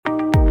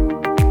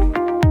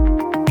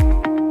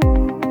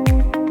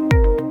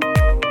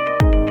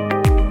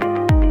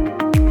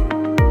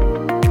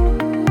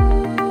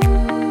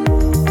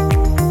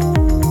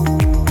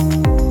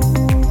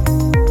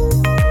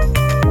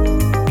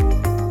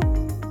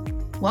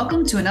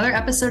Welcome to another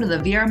episode of the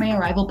VRMA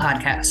Arrival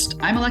Podcast.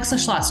 I'm Alexa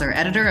Schlosser,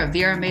 editor of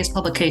VRMA's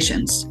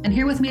Publications, and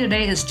here with me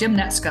today is Jim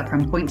Netska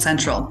from Point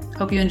Central.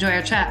 Hope you enjoy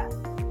our chat.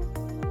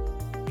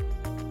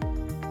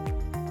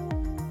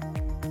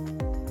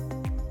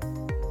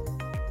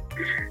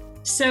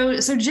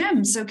 So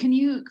Jim, can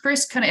you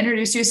first kind of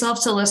introduce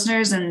yourself to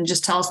listeners and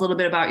just tell us a little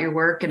bit about your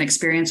work and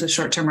experience with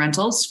short-term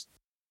rentals?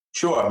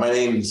 Sure. My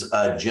name's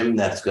Jim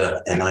Netska,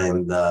 and I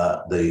am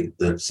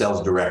the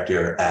sales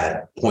director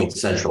at Point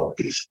Central.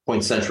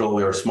 Point Central,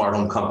 we're a smart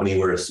home company.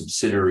 We're a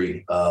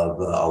subsidiary of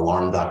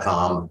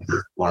Alarm.com.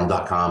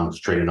 Alarm.com is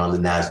traded on the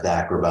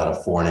NASDAQ. We're about a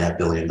 $4.5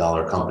 billion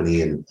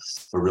company, and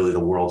we're really the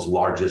world's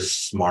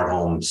largest smart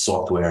home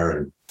software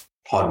and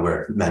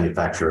hardware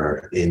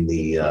manufacturer in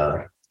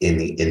the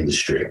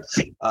industry.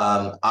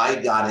 I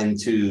got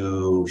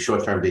into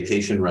short-term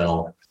vacation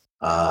rental.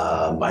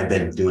 I've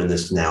been doing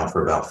this now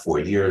for about 4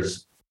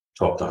 years,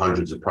 talked to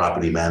hundreds of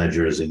property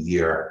managers a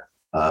year.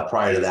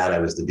 Prior to that, I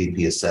was the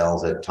VP of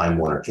sales at Time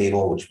Warner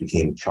Cable, which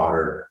became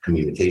Charter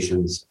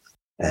Communications.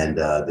 And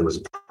there was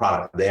a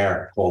product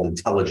there called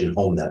Intelligent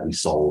Home that we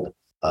sold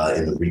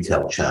in the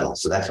retail channel.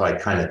 So that's how I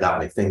kind of got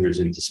my fingers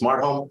into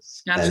smart home.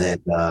 Gotcha. And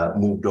then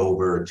moved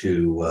over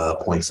to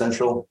Point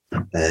Central,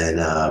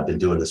 and I've been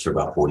doing this for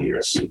about 4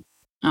 years.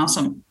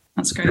 Awesome.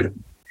 That's great.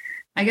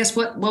 I guess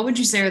what would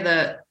you say are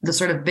the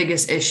sort of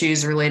biggest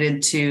issues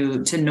related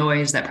to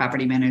noise that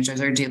property managers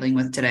are dealing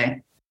with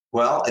today?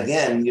 Well,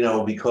 again,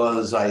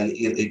 because I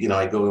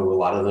go to a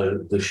lot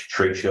of the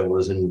trade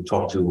shows and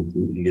talk to,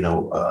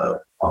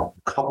 a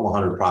couple of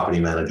hundred property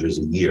managers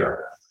a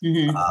year.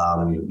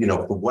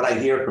 Mm-hmm. What I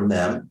hear from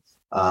them,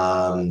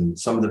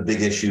 some of the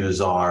big issues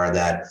are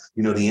that,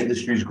 the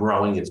industry is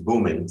growing, it's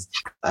booming.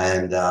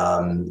 And,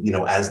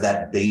 as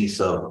that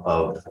base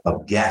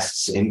of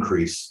guests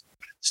increase,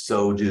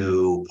 so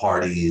do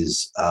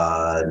parties,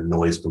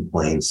 noise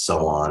complaints,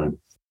 so on.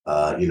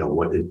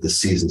 What the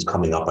season's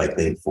coming up, I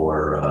think,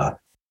 for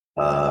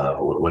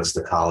what's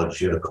the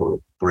college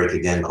break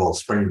again called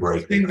spring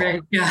break? Spring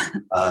break, yeah.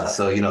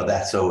 So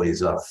that's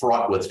always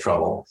fraught with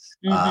trouble.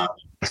 Mm-hmm.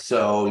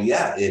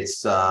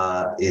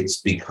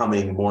 It's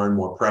becoming more and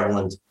more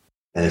prevalent,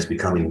 and it's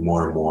becoming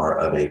more and more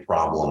of a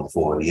problem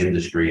for the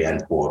industry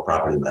and for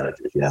property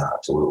managers. Yeah,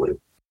 absolutely.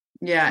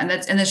 Yeah, and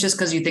that's just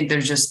because you think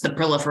there's just the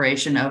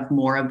proliferation of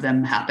more of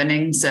them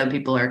happening. So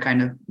people are kind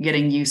of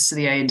getting used to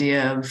the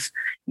idea of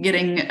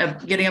getting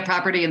a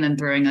property and then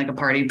throwing like a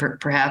party,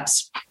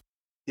 perhaps.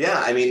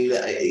 Yeah, I mean,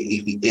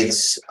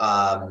 it's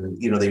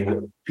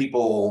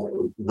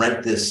people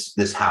rent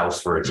this house,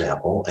 for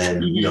example,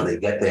 and mm-hmm. They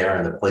get there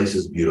and the place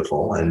is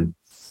beautiful, and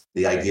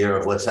the idea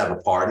of let's have a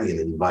party and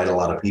invite a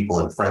lot of people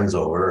and friends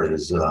over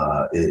is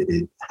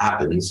it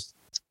happens.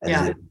 And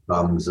then it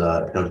becomes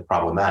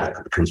problematic.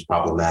 It becomes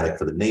problematic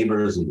for the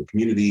neighbors and the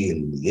community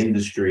and the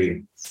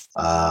industry.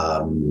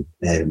 And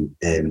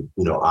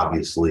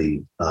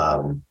obviously,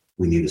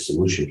 we need a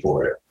solution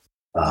for it,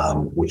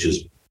 which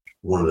is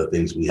one of the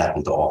things we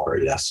happen to offer,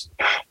 yes.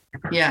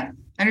 Yeah.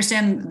 I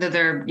understand that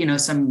there are,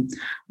 some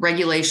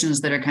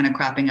regulations that are kind of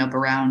cropping up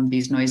around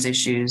these noise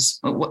issues.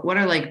 What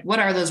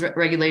are those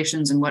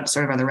regulations, and what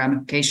sort of are the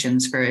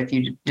ramifications for if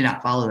you do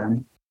not follow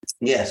them?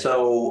 Yeah.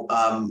 So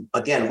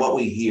again, what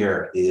we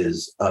hear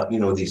is,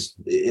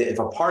 if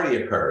a party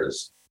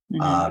occurs,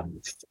 mm-hmm.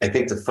 I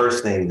think the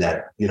first thing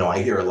that, I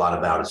hear a lot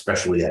about,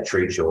 especially at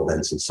trade show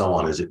events and so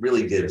on, is it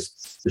really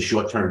gives the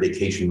short-term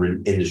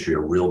vacation industry a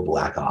real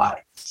black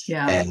eye.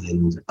 Yeah.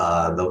 And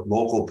the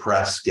local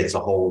press gets a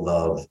hold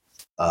of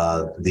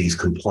these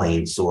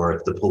complaints, or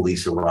if the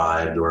police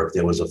arrived, or if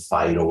there was a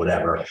fight or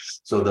whatever.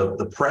 So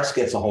the press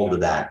gets a hold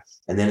of that,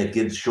 and then it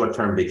gives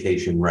short-term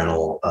vacation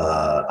rental,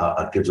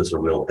 gives us a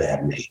real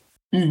bad name.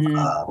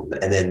 Mm-hmm.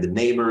 And then the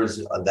neighbors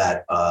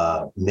that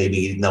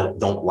maybe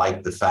don't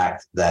like the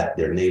fact that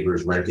their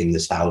neighbors renting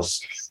this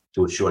house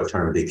to a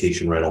short-term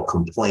vacation rental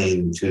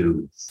complain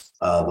to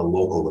the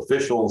local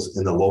officials,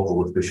 and the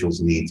local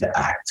officials need to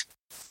act.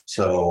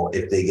 So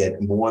if they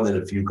get more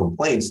than a few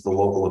complaints, the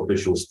local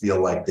officials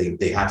feel like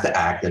they have to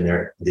act, and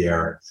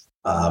they're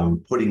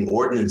putting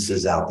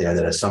ordinances out there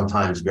that are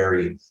sometimes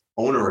very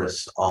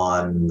onerous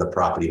on the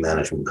property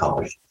management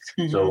company.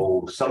 Mm-hmm.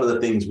 So some of the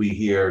things we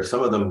hear,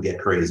 some of them get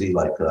crazy,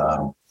 like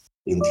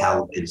in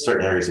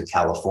certain areas of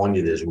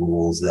California, there's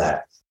rules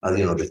that,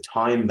 the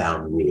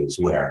time-bound rules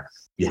where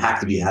you have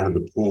to be out of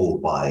the pool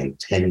by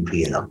 10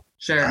 p.m.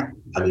 Sure.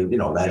 I mean,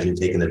 imagine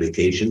taking a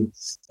vacation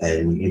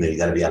and, you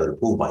got to be out of the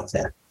pool by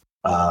 10.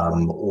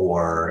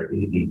 Or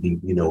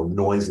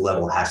noise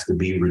level has to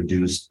be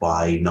reduced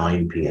by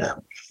 9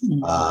 p.m.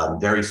 Mm-hmm.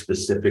 Very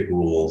specific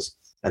rules.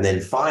 And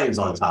then fines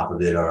on top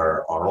of it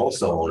are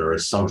also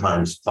onerous,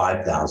 sometimes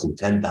 $5,000,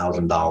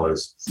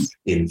 $10,000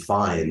 in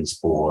fines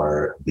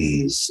for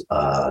these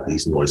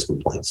noise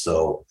complaints.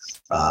 So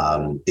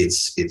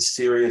it's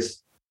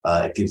serious.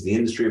 It gives the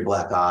industry a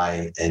black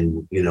eye,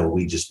 and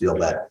we just feel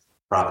that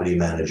property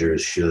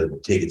managers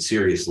should take it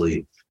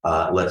seriously.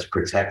 Let's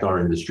protect our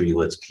industry.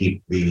 Let's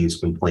keep these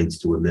complaints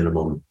to a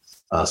minimum.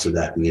 so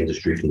that the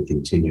industry can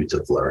continue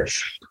to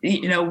flourish.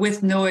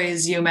 With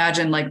noise, you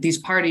imagine like these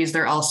parties,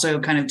 they're also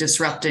kind of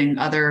disrupting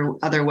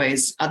other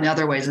ways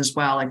as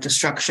well, like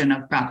destruction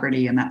of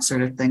property and that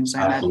sort of thing. So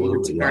I imagine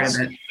it's part of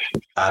it.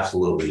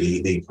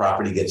 Absolutely. The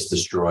property gets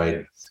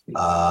destroyed.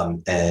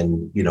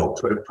 And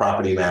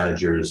property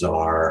managers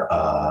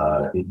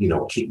are,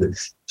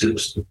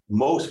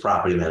 most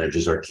property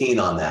managers are keen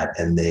on that,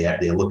 and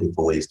they're looking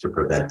for ways to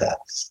prevent that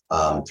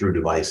through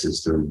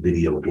devices, through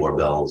video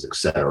doorbells, et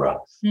cetera,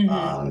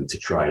 to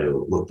try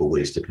to look for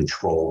ways to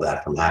control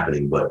that from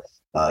happening. But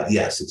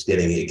yes,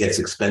 it gets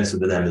expensive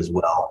to them as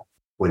well.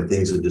 When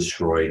things are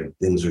destroyed,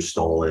 things are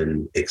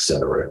stolen, et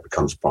cetera, it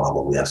becomes a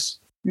problem. Yes.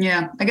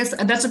 Yeah, I guess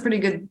that's a pretty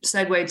good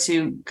segue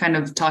to kind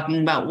of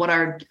talking about what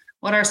are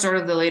sort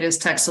of the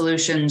latest tech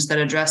solutions that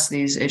address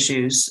these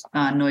issues,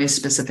 noise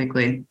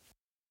specifically?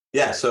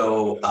 Yeah,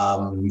 so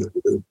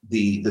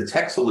the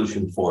tech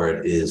solution for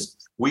it is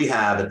we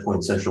have at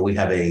Point Central, we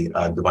have a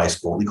device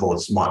called, we call it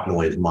Smart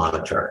Noise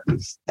Monitor.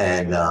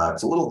 And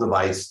it's a little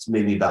device, it's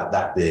maybe about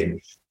that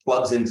big,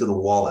 plugs into the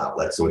wall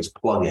outlet, so it's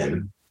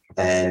plug-in.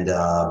 And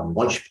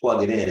once you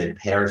plug it in, it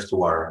pairs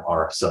to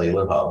our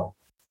cellular hub.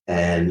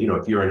 And,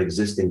 if you're an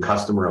existing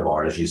customer of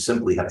ours, you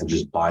simply have to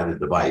just buy the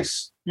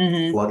device,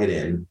 plug it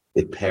in,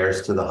 it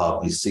pairs to the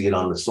hub, you see it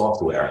on the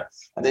software,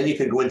 and then you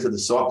can go into the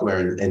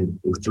software and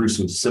through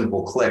some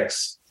simple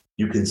clicks,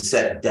 you can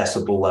set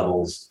decibel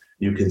levels.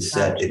 You can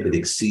set if it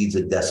exceeds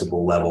a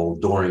decibel level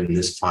during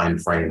this time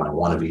frame, I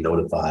want to be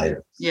notified.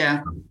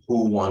 Yeah.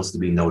 Who wants to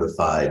be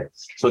notified?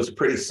 So it's a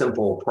pretty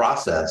simple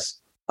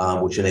process,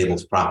 which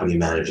enables property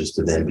managers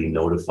to then be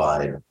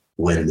notified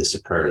when this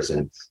occurs.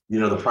 And,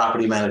 the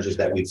property managers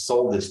that we've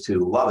sold this to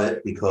love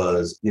it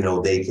because,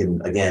 they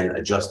can, again,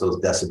 adjust those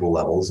decibel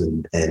levels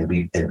and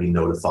be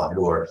notified,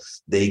 or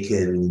they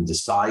can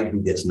decide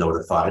who gets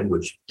notified,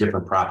 which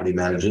different property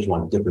managers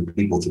want different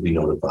people to be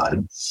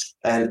notified.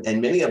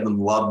 And many of them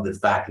love the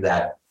fact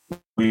that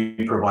we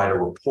provide a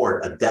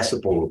report, a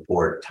decibel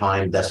report,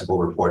 time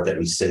decibel report that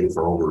we save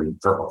for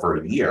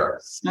a year.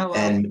 Oh, wow.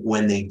 And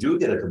when they do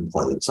get a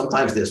complaint,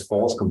 sometimes there's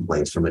false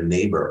complaints from a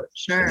neighbor,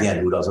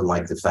 again, who doesn't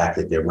like the fact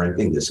that they're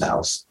renting this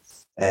house.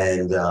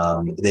 And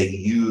they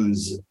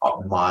use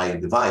my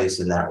device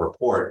and that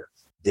report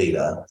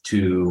data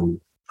to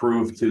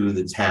prove to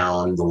the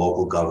town, the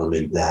local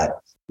government, that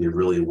there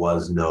really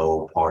was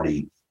no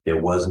party. There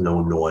was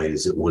no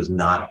noise. It was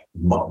not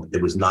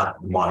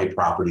my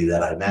property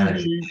that I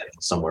managed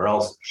somewhere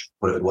else,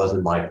 but it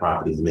wasn't my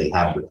property. They may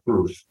have the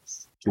proof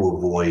to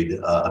avoid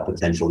a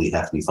potentially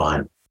hefty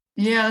fine.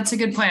 Yeah, that's a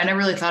good point. I never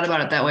really thought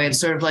about it that way. It's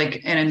sort of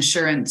like an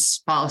insurance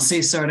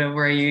policy, sort of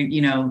where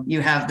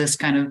you have this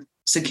kind of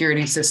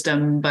security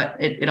system, but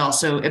it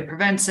also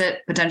prevents it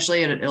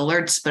potentially. It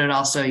alerts, but it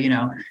also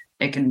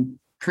it can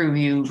prove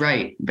you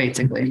right,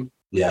 basically.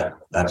 Yeah,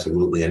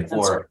 absolutely. And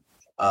for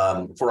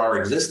our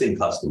existing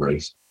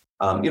customers,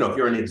 if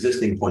you're an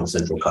existing Point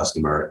Central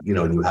customer,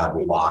 you have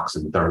locks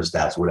and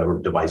thermostats, whatever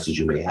devices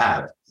you may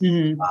have.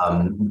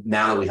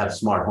 Now that we have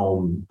Smart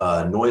Home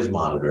Noise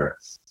Monitor,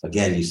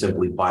 again, you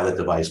simply buy the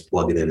device,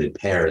 plug it in, it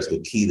pairs. The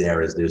key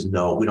there is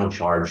we don't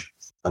charge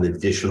an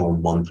additional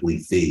monthly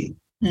fee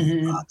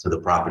to the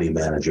property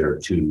manager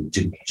to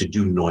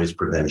do noise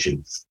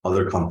prevention.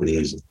 Other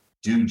companies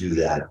do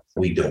that.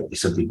 We don't. You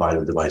simply buy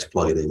the device,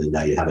 plug it in, and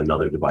now you have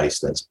another device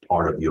that's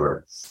part of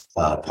your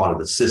part of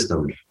the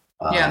system.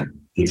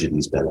 Gives you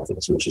these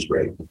benefits, which is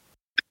great.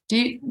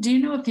 Do you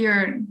know if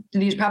do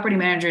these property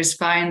managers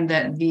find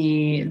that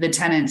the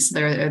tenants,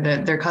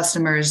 their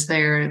customers,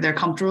 they're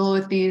comfortable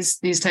with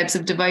these types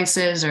of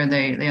devices, or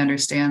they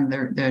understand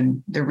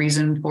the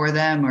reason for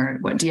them, or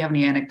what? Do you have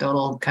any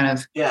anecdotal kind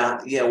of?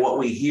 Yeah. What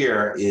we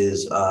hear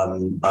is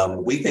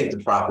we think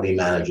the property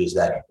managers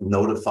that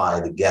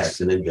notify the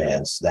guests in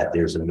advance that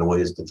there's a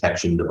noise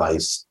detection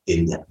device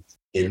in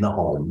the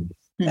home.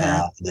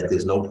 That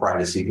there's no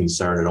privacy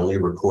concern. It only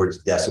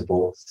records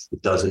decibel.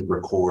 It doesn't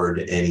record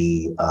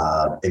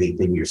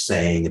anything you're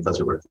saying. It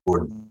doesn't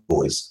record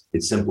voice.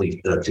 It's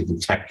simply to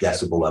detect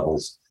decibel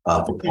levels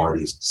for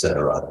parties, et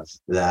cetera.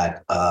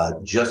 That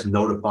just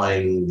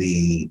notifying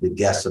the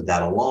guests of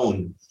that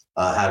alone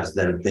has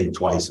them think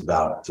twice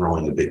about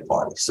throwing a big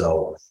party.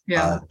 So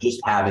just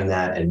having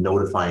that and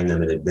notifying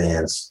them in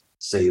advance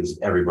saves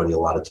everybody a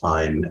lot of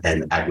time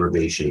and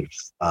aggravation.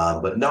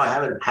 But no,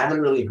 I haven't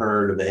really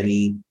heard of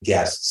any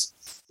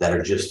guests that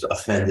are just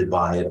offended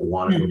by it,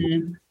 want to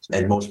remove it.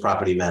 And most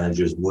property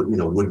managers wouldn't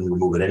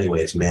remove it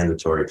anyway. It's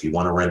mandatory. If you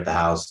want to rent the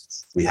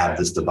house, we have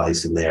this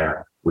device in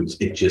there, which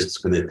it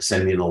just going to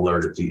send me an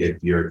alert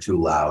if you're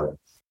too loud.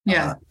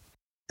 Yeah.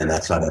 And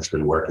that's how that's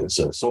been working.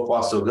 So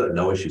far, so good.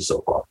 No issues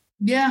so far.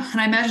 Yeah. And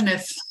I imagine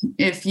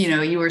if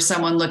you were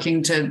someone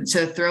looking to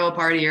throw a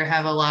party or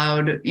have a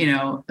loud,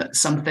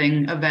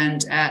 something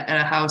event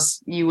at a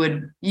house, you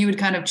would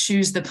kind of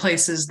choose the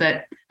places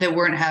that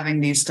weren't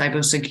having these type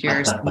of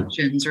secure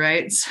solutions,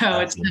 right? So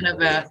it's kind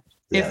of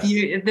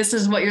if this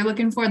is what you're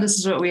looking for, this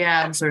is what we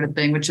have, sort of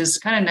thing, which is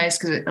kind of nice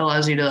because it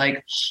allows you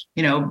to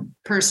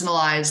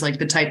personalize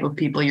the type of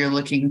people you're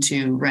looking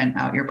to rent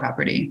out your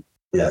property.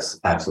 Yes,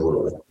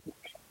 absolutely.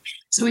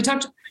 So we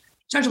talked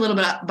a little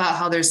bit about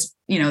how there's,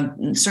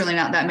 certainly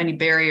not that many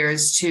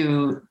barriers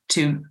to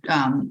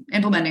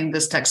implementing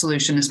this tech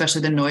solution,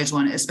 especially the noise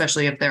one,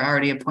 especially if they're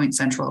already a Point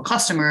Central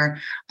customer.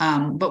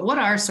 But what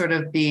are sort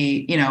of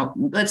the,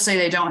 let's say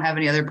they don't have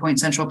any other Point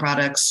Central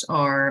products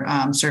or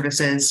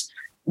services,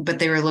 but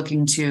they were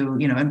looking to,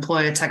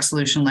 employ a tech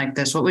solution like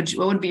this. What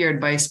would be your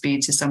advice be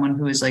to someone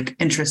who is like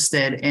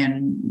interested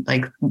in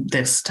like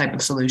this type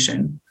of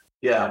solution?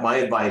 Yeah, my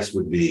advice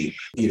would be,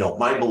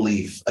 my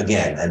belief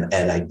again,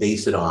 and I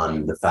base it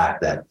on the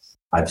fact that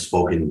I've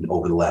spoken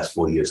over the last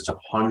 4 years to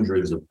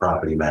hundreds of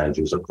property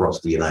managers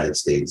across the United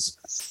States.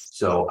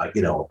 So,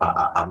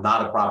 I'm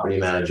not a property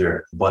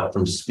manager, but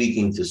from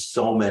speaking to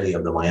so many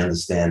of them, I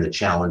understand the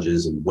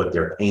challenges and what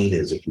their pain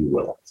is, if you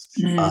will.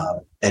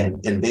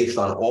 And based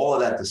on all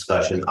of that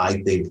discussion,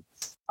 I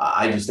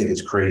just think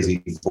it's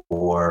crazy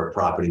for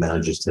property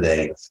managers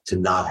today to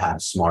not have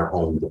smart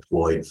home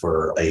deployed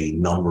for a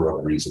number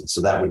of reasons.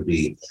 So that would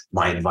be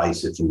my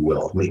advice, if you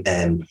will.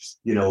 And,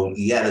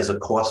 there's a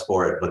cost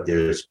for it, but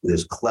there's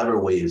clever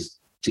ways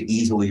to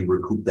easily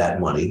recoup that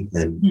money.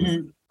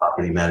 And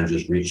property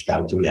managers reached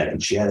out to me. I can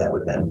share that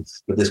with them.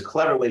 But there's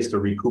clever ways to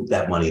recoup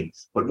that money.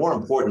 But more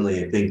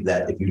importantly, I think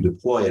that if you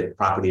deploy it,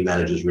 property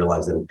managers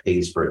realize that it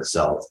pays for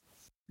itself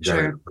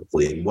very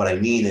quickly. And what I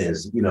mean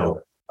is,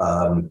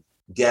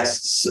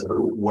 guests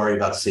worry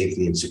about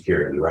safety and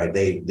security, right?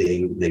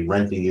 They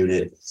rent a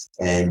unit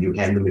and you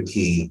hand them a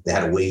key. They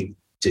had to wait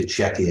to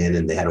check in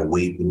and they had to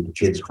wait and the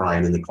kids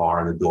crying in the car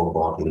and the door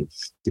barking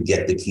to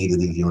get the key to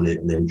the unit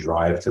and then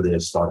drive to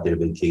start their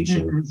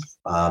vacation.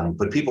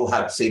 But people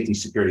have safety,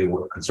 security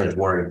concerns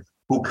worrying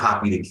who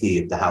copied a key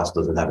if the house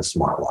doesn't have a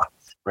smart lock.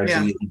 Right. Yeah.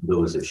 So you have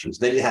those issues.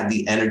 Then you have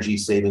the energy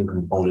saving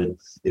component.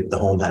 If the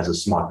home has a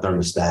smart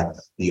thermostat,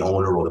 the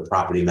owner or the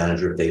property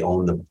manager, if they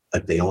own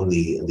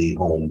the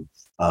home,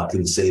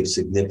 can save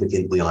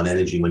significantly on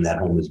energy when that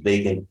home is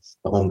vacant.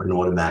 The home can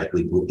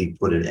automatically be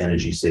put in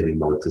energy saving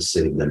mode to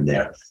save them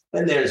there.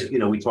 And there's,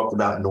 we talked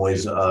about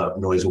noise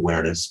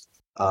awareness,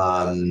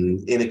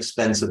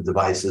 inexpensive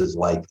devices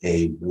like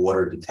a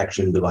water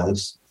detection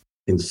device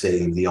can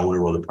save the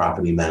owner or the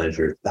property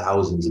manager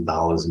thousands of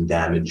dollars in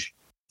damage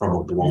from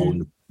a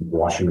blown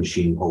washing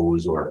machine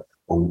hose or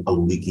a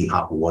leaky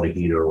hot water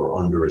heater or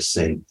under a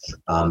sink.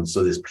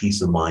 So there's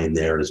peace of mind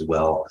there as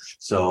well.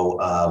 So,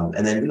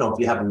 and then, if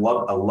you have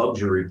a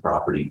luxury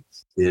property,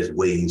 there's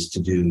ways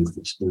to do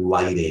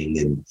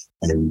lighting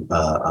and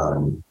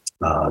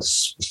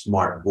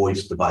smart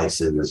voice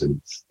devices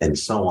and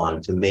so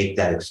on to make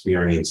that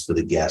experience for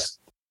the guest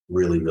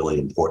really, really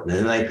important.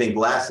 And I think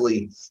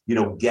lastly,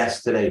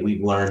 guests today,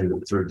 we've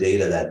learned through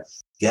data that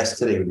guests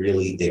today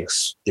really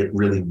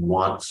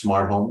want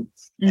smart home.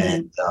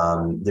 And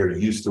they're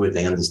used to it.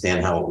 They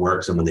understand how it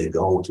works. And when they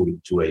go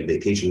to a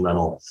vacation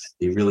rental,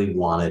 they really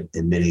want it.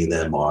 And many of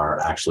them are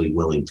actually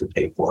willing to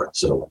pay for it.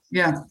 So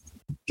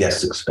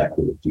guests expect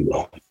it, if you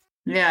will.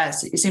 Yeah,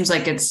 it seems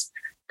like it's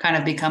kind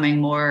of becoming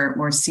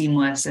more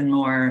seamless and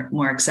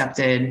more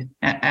accepted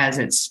as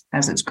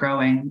it's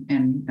growing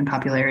in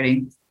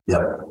popularity.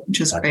 Yeah, which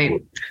is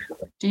great.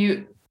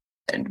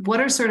 What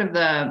are sort of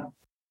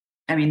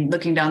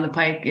looking down the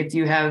pike, if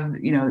you have,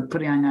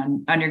 putting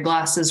on your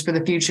glasses for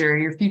the future,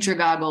 your future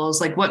goggles,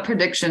 like what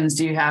predictions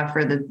do you have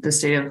for the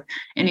state of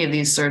any of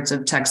these sorts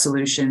of tech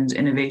solutions,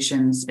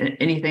 innovations,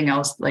 anything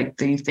else like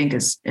that you think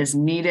is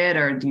needed,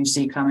 or do you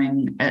see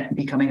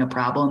becoming a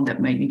problem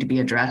that might need to be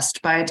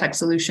addressed by a tech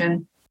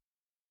solution?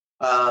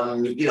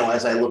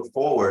 As I look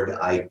forward,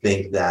 I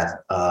think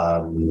that,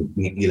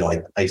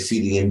 I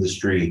see the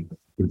industry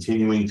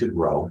continuing to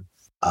grow.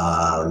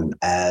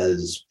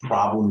 As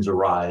problems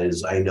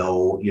arise, I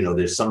know,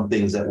 there's some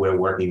things that we're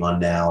working on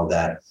now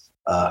that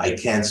I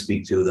can't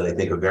speak to that I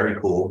think are very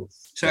cool.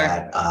 Sure.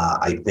 That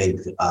I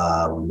think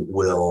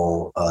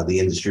the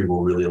industry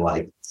will really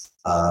like.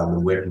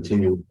 We're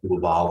continuing to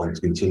evolve and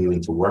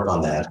continuing to work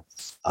on that.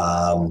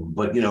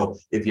 But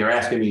if you're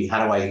asking me,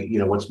 how do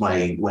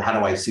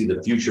I see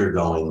the future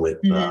going with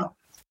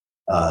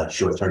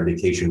short-term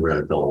vacation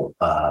rental?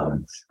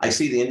 I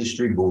see the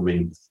industry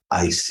booming.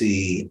 I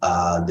see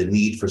the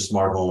need for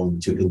smart home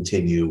to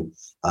continue.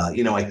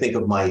 I think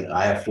of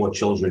I have 4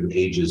 children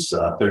ages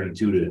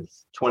 32 to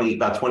 20,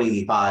 about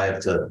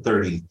 25 to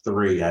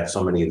 33. I have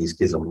so many of these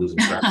kids, I'm losing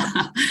track.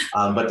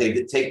 But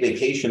they take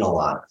vacation a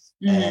lot.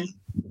 And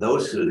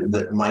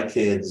my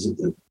kids,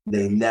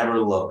 they never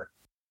look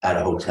at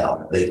a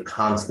hotel. They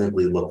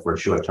constantly look for a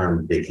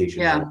short-term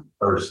vacation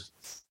first.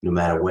 No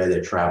matter where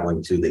they're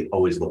traveling to, they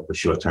always look for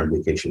short-term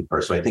vacation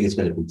first. So I think it's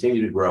going to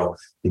continue to grow,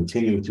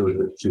 continue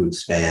to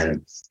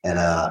expand,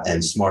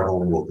 and smart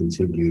home will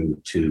continue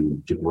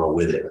to grow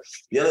with it.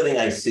 The other thing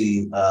I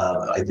see,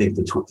 I think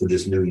for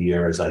this new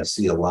year, is I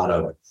see a lot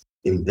of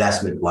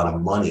investment, a lot of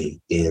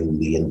money in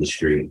the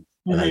industry,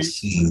 and I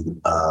see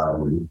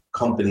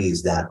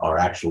companies that are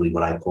actually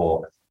what I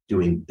call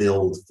doing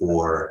build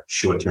for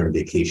short-term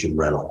vacation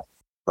rental.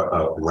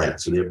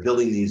 Rent. So they're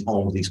building these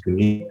homes, these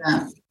communities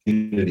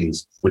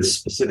communities, which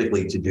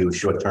specifically to do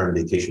short-term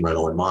vacation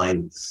rental in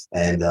mind.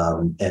 And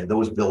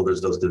those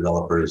builders, those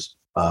developers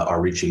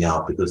are reaching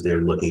out because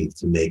they're looking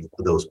to make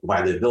those,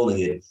 while they're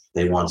building it,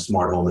 they want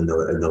smart home in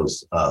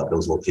those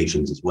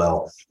locations as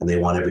well. And they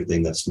want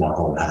everything that smart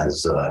home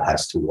has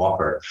to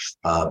offer.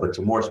 But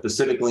to more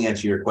specifically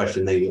answer your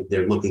question,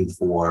 they're looking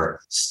for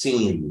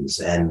scenes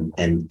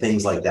and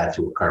things like that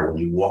to occur.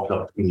 When you walk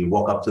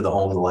up to the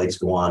home, the lights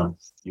go on.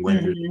 You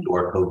enter the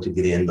door code to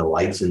get in, the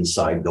lights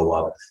inside go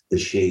up, the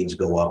shades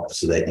go up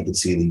so that you can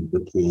see the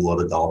pool or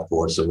the golf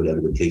course or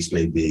whatever the case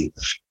may be.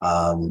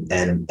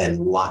 And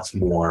lots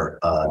more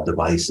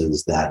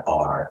devices that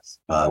are,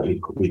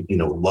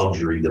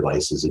 luxury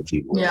devices, if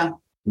you will. Yeah.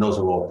 And those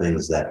are all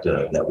things that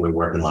we're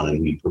working on and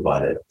we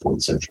provide at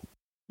Point Central.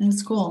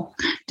 That's cool.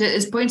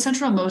 Is Point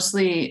Central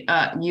mostly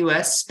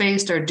U.S.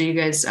 based, or do you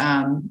guys,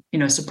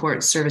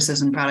 support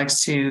services and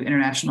products to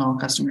international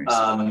customers?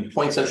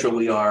 Point Central,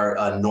 we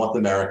are North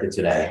America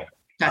today.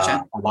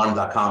 Gotcha.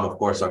 Alarm.com, of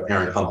course, our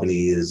parent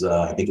company is,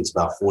 I think it's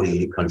about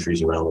 48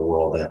 countries around the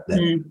world that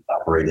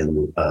operate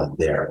in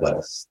there,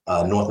 but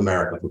North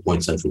America for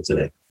Point Central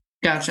today.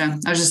 Gotcha.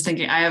 I was just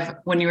thinking,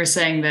 when you were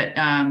saying that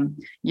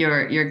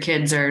your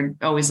kids are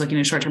always looking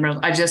at short-term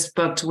rentals, I just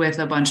booked with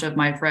a bunch of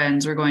my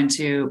friends. We're going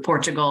to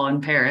Portugal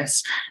and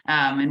Paris,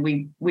 and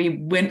we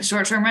went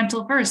short-term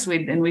rental first.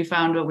 We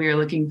found what we were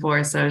looking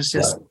for. So it's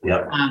just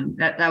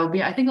that will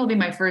be, I think it'll be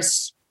my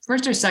first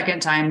or second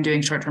time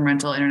doing short-term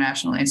rental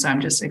internationally. So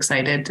I'm just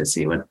excited to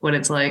see what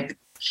it's like.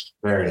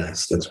 Very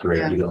nice. That's great.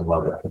 Yeah. You're gonna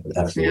love it.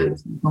 Absolutely.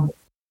 Yeah.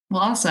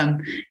 Well,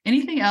 awesome.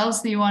 Anything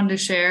else that you wanted to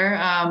share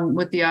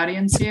with the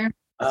audience here?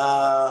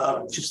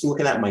 Just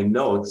looking at my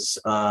notes.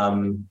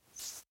 Not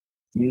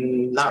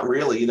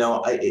really.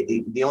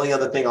 The only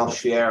other thing I'll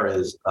share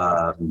is,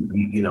 I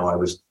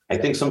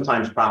think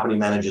sometimes property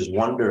managers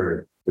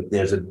wonder if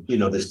there's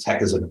this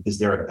tech is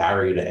there a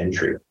barrier to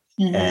entry?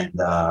 Mm-hmm.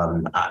 And,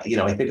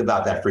 I think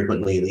about that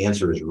frequently, and the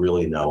answer is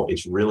really no.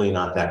 It's really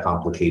not that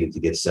complicated to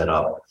get set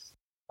up.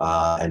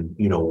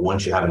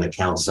 Once you have an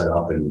account set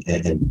up and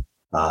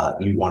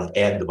you want to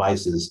add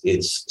devices,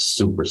 it's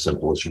super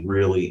simple. It's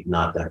really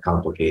not that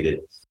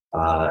complicated.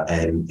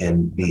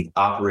 And the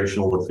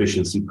operational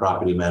efficiency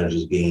property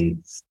managers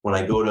gain. When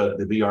I go to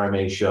the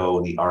VRMA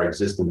show, our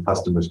existing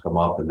customers come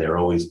up and they're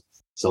always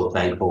so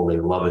thankful. They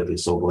love it. They're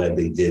so glad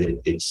they did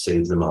it. It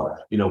saves them up.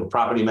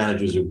 Property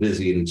managers are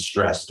busy and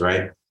stressed,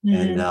 right?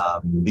 Mm-hmm.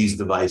 And these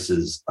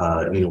devices,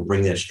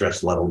 bring that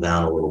stress level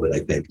down a little bit, I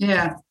think.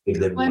 Yeah. Give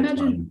them more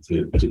time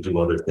to do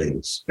other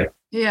things.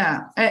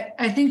 Yeah.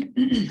 I think,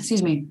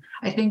 excuse me.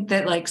 I think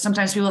that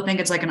sometimes people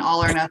think it's like an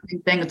all or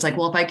nothing thing. It's like,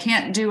 well, if I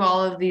can't do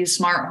all of these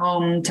smart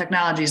home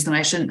technologies, then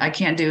I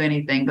can't do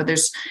anything. But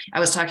I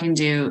was talking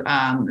to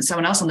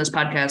someone else on this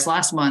podcast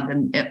last month,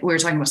 and we were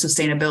talking about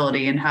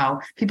sustainability and how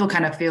people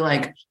kind of feel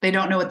like they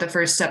don't know what the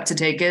first step to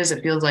take is.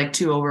 It feels like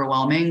too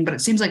overwhelming, but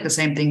it seems like the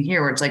same thing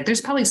here, where it's like,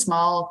 there's probably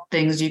small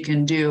things you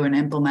can do and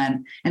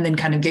implement and then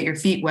kind of get your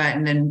feet wet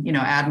and then,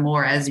 add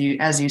more as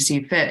you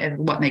see fit and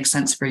what makes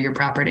sense for your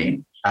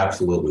property.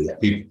 Absolutely.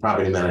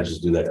 Property managers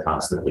do that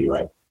constantly,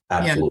 right?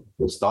 Absolutely.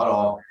 Yeah. They start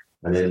off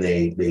and then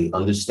they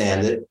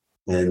understand it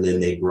and then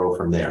they grow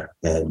from there.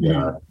 And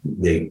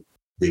they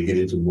get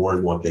into more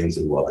and more things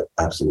and love it.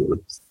 Absolutely.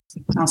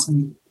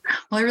 Awesome.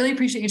 Well, I really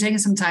appreciate you taking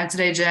some time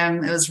today,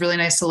 Jim. It was really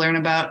nice to learn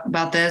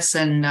about this.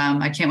 And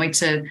I can't wait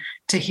to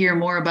hear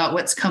more about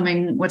what's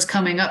coming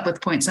up with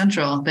Point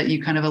Central that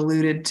you kind of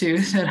alluded to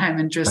that I'm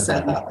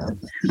interested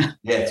in.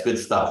 Yeah, it's good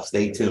stuff.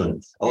 Stay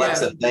tuned.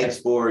 Alexa, thanks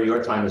for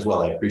your time as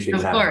well. I appreciate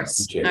it. Of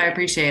course. I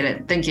appreciate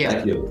it. Thank you.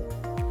 Thank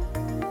you.